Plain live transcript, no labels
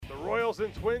Royals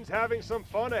and Twins having some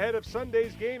fun ahead of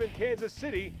Sunday's game in Kansas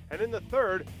City, and in the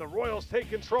third, the Royals take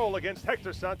control against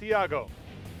Hector Santiago.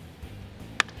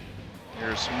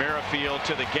 Here's Merrifield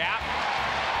to the gap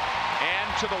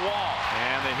and to the wall,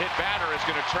 and the hit batter is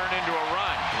going to turn into a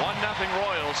run. 1-0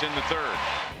 Royals in the third.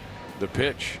 The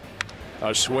pitch,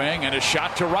 a swing and a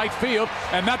shot to right field,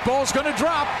 and that ball's going to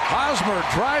drop. Hosmer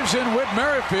drives in with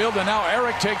Merrifield, and now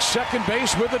Eric takes second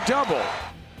base with a double.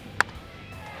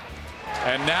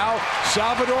 And now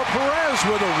Salvador Perez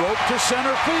with a rope to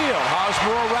center field.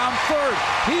 Hosmer around third.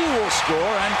 He will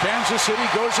score, and Kansas City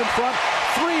goes in front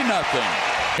 3-0.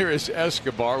 Here is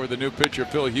Escobar with the new pitcher,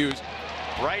 Phil Hughes.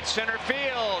 Right center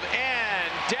field and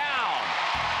down.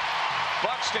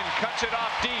 Buxton cuts it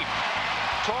off deep.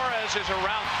 Torres is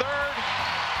around third.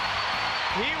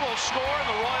 He will score, and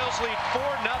the Royals lead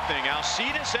 4-0.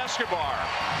 Alcides Escobar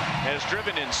has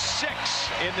driven in 6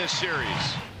 in this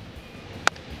series.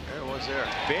 There was there.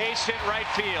 Base hit right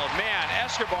field. Man,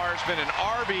 Escobar has been an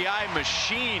RBI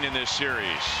machine in this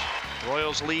series.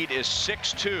 Royals lead is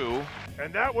 6-2.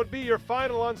 And that would be your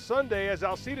final on Sunday as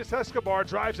Alcides Escobar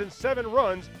drives in 7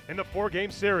 runs in the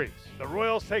 4-game series. The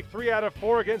Royals take 3 out of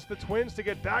 4 against the Twins to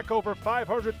get back over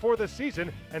 500 for the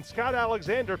season, and Scott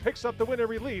Alexander picks up the win in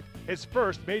relief, his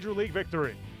first Major League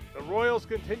victory. The Royals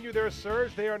continue their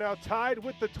surge. They are now tied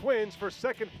with the Twins for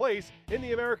second place in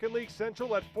the American League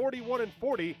Central at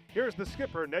 41-40. Here's the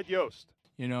skipper, Ned Yost.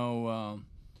 You know,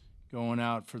 going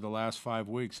out for the last 5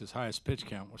 weeks, his highest pitch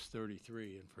count was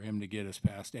 33, and for him to get us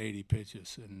past 80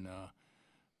 pitches, and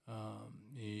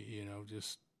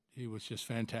he was just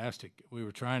fantastic. We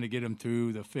were trying to get him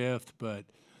through the 5th, but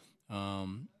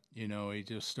he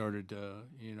just started to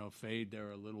fade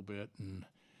there a little bit, and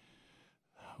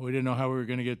we didn't know how we were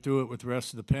going to get through it with the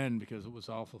rest of the pen because it was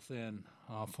awful thin,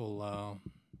 awful. A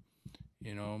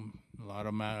lot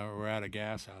of them were out of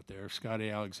gas out there.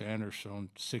 Scotty Alexander's thrown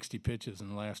 60 pitches in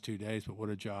the last 2 days, but what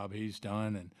a job he's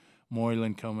done. And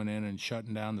Moylan coming in and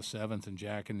shutting down the 7th and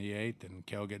jacking the 8th, and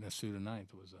Kel getting us through the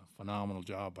 9th. It was a phenomenal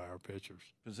job by our pitchers.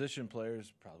 Position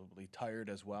players probably tired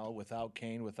as well. Without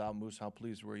Kane, without Moose, how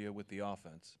pleased were you with the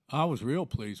offense? I was real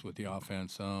pleased with the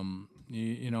offense.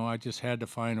 I just had to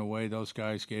find a way. Those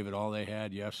guys gave it all they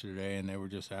had yesterday, and they were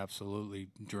just absolutely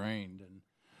drained. And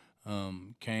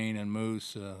Kane and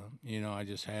Moose, I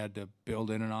just had to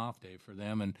build in an off day for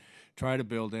them and try to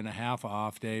build in a half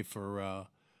off day for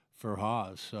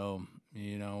Haas. So,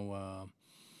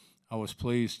 I was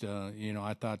pleased.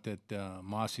 I thought that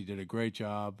Mossy did a great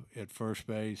job at first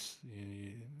base.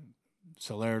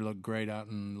 Soler looked great out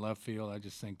in left field. I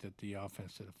just think that the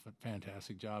offense did a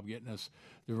fantastic job getting us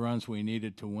the runs we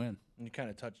needed to win. You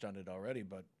kind of touched on it already,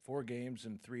 but 4 games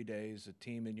in 3 days, a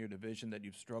team in your division that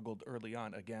you've struggled early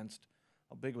on against.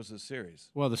 How big was this series?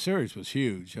 Well, the series was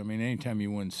huge. I mean, anytime you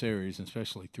win series,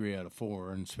 especially 3 out of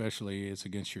 4, and especially it's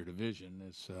against your division,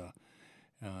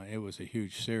 it was a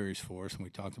huge series for us, and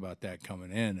we talked about that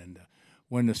coming in. And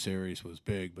win the series was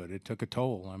big, but it took a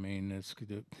toll. I mean, it's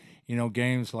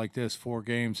games like this, 4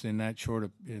 games in that short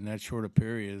of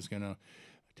period is going to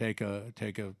take a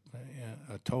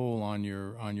toll on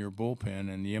your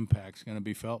bullpen, and the impact's going to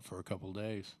be felt for a couple of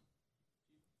days.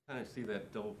 Kind of see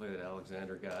that double play that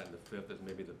Alexander got in the 5th as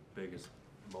maybe the biggest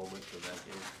moment for that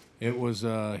game. It was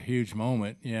a huge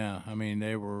moment. Yeah, I mean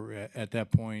they were at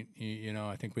that point.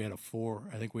 I think we had a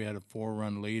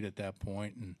 4-run lead at that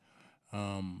point, and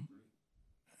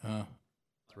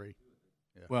 3.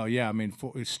 Yeah. Well, yeah, I mean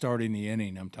starting the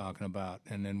inning I'm talking about,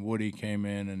 and then Woody came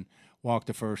in and walked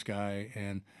the first guy,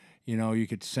 and you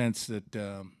could sense that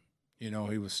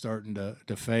he was starting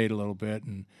to fade a little bit,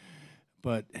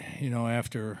 but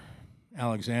after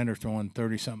Alexander throwing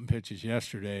 30-something pitches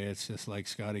yesterday, it's just like,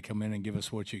 Scotty, come in and give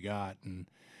us what you got, and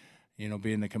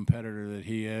being the competitor that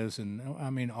he is, and I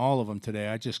mean all of them today.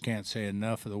 I just can't say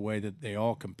enough of the way that they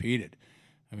all competed.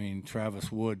 I mean,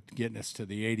 Travis Wood getting us to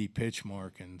the 80 pitch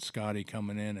mark, and Scotty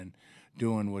coming in and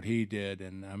doing what he did,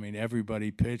 and I mean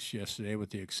everybody pitched yesterday with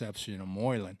the exception of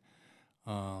Moylan.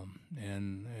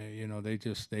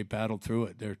 They battled through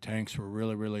it. Their tanks were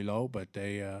really, really low, but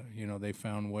they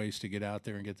found ways to get out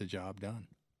there and get the job done.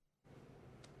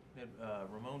 And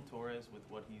Ramon Torres, with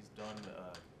what he's done,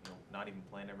 not even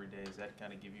playing every day, does that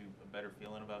kind of give you a better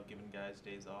feeling about giving guys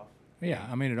days off? Yeah,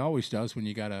 I mean it always does when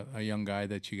you got a young guy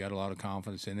that you got a lot of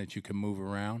confidence in, that you can move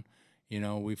around.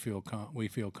 We feel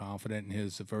confident in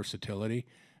his versatility.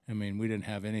 I mean, we didn't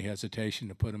have any hesitation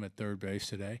to put him at third base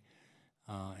today.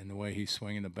 And the way he's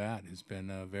swinging the bat has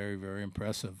been very, very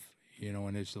impressive,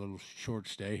 in his little short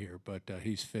stay here. But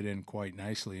he's fit in quite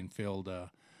nicely and filled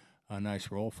a nice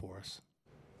role for us.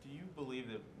 Do Do you believe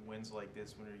that wins like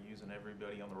this, when you're using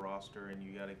everybody on the roster and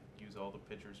you got to use all the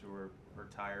pitchers who are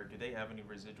tired, do they have any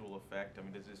residual effect? I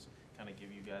mean, does this kind of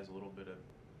give you guys a little bit of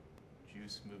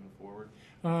juice moving forward?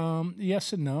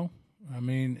 Yes and no. I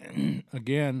mean,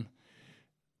 again,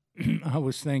 I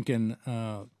was thinking,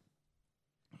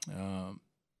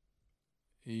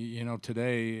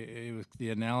 today the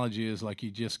analogy is like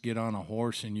you just get on a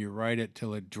horse and you ride it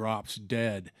till it drops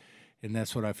dead. And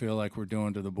that's what I feel like we're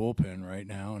doing to the bullpen right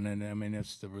now. And then, I mean,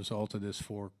 it's the result of this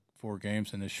four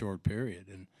games in this short period.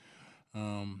 And,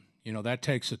 that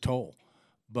takes a toll.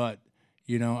 But,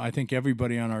 I think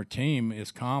everybody on our team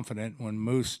is confident when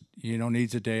Moose,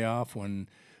 needs a day off, when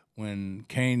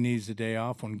Kane needs a day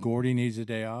off, when Gordy needs a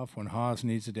day off, when Haas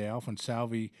needs a day off, when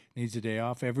Salvi needs a day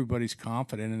off. Everybody's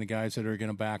confident in the guys that are going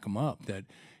to back them up, that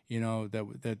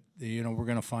we're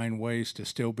going to find ways to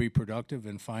still be productive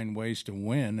and find ways to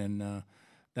win, and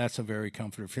that's a very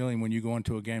comforting feeling when you go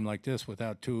into a game like this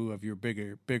without two of your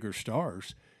bigger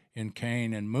stars in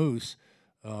Kane and Moose,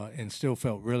 and still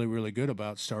felt really, really good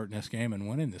about starting this game and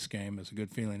winning this game. Is a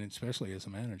good feeling, especially as a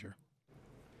manager.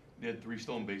 They had 3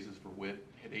 stolen bases for Whit,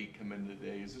 hit 8 come in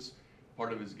today. Is this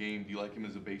part of his game? Do you like him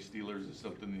as a base stealer? Is this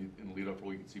something in the leadoff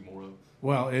role you can see more of?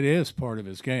 Well, it is part of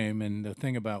his game, and the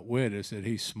thing about Whit is that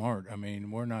he's smart. I mean,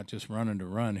 we're not just running to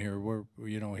run here.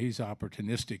 He's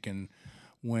opportunistic, and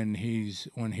when he's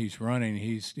running,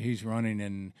 he's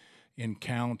running in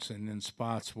counts and in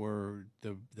spots where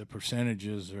the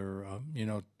percentages are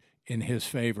in his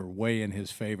favor, way in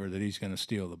his favor, that he's going to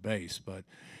steal the base. But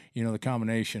the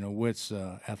combination of Whit's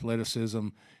athleticism,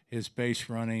 his base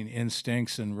running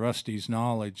instincts, and Rusty's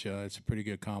knowledge, it's a pretty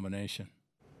good combination.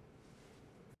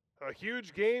 A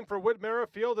huge game for Whit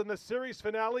Merrifield in the series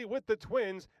finale with the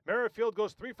Twins. Merrifield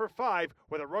goes 3 for 5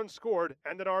 with a run scored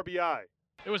and an RBI.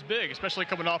 It was big, especially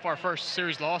coming off our first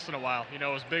series loss in a while. It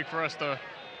was big for us to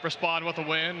respond with a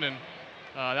win, and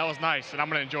that was nice, and I'm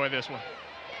going to enjoy this one.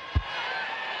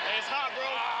 It's hot, bro.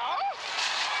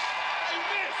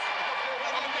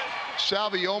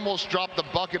 Salvi almost dropped the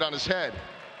bucket on his head.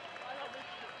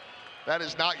 That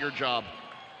is not your job.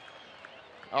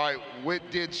 All right, Whit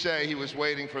did say he was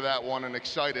waiting for that one and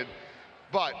excited.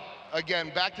 But,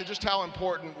 again, back to just how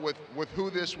important with who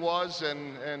this was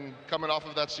and coming off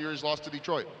of that series loss to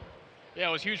Detroit. Yeah,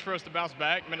 it was huge for us to bounce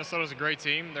back. Minnesota's a great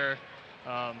team. They're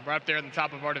right up there in the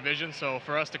top of our division. So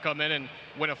for us to come in and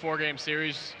win a 4-game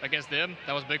series against them,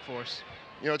 that was big for us.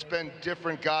 It's been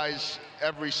different guys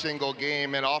every single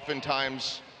game, and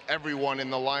oftentimes everyone in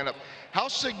the lineup. How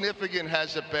significant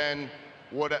has it been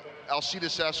what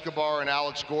Alcides Escobar and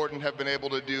Alex Gordon have been able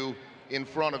to do in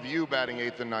front of you batting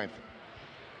 8th and 9th?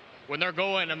 When they're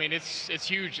going, I mean, it's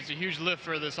huge. It's a huge lift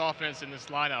for this offense and this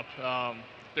lineup.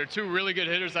 They're 2 really good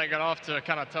hitters that got off to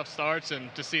kind of tough starts,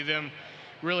 and to see them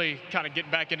really kind of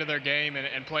get back into their game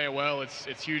and play it well,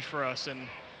 it's huge for us, and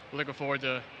we're looking forward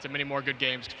to many more good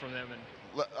games from them. And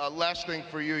last thing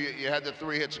for you, you had the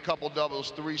 3 hits, a couple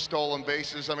doubles, 3 stolen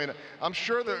bases. I mean, I'm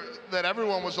sure that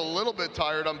everyone was a little bit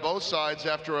tired on both sides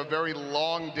after a very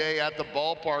long day at the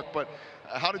ballpark, but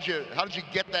how did you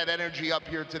get that energy up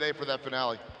here today for that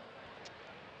finale?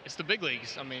 It's the big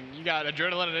leagues. I mean, you got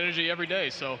adrenaline and energy every day,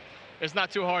 so it's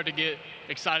not too hard to get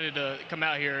excited to come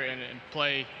out here and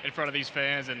play in front of these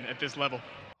fans and at this level.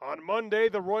 On Monday,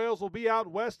 the Royals will be out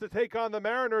west to take on the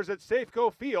Mariners at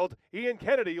Safeco Field. Ian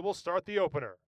Kennedy will start the opener.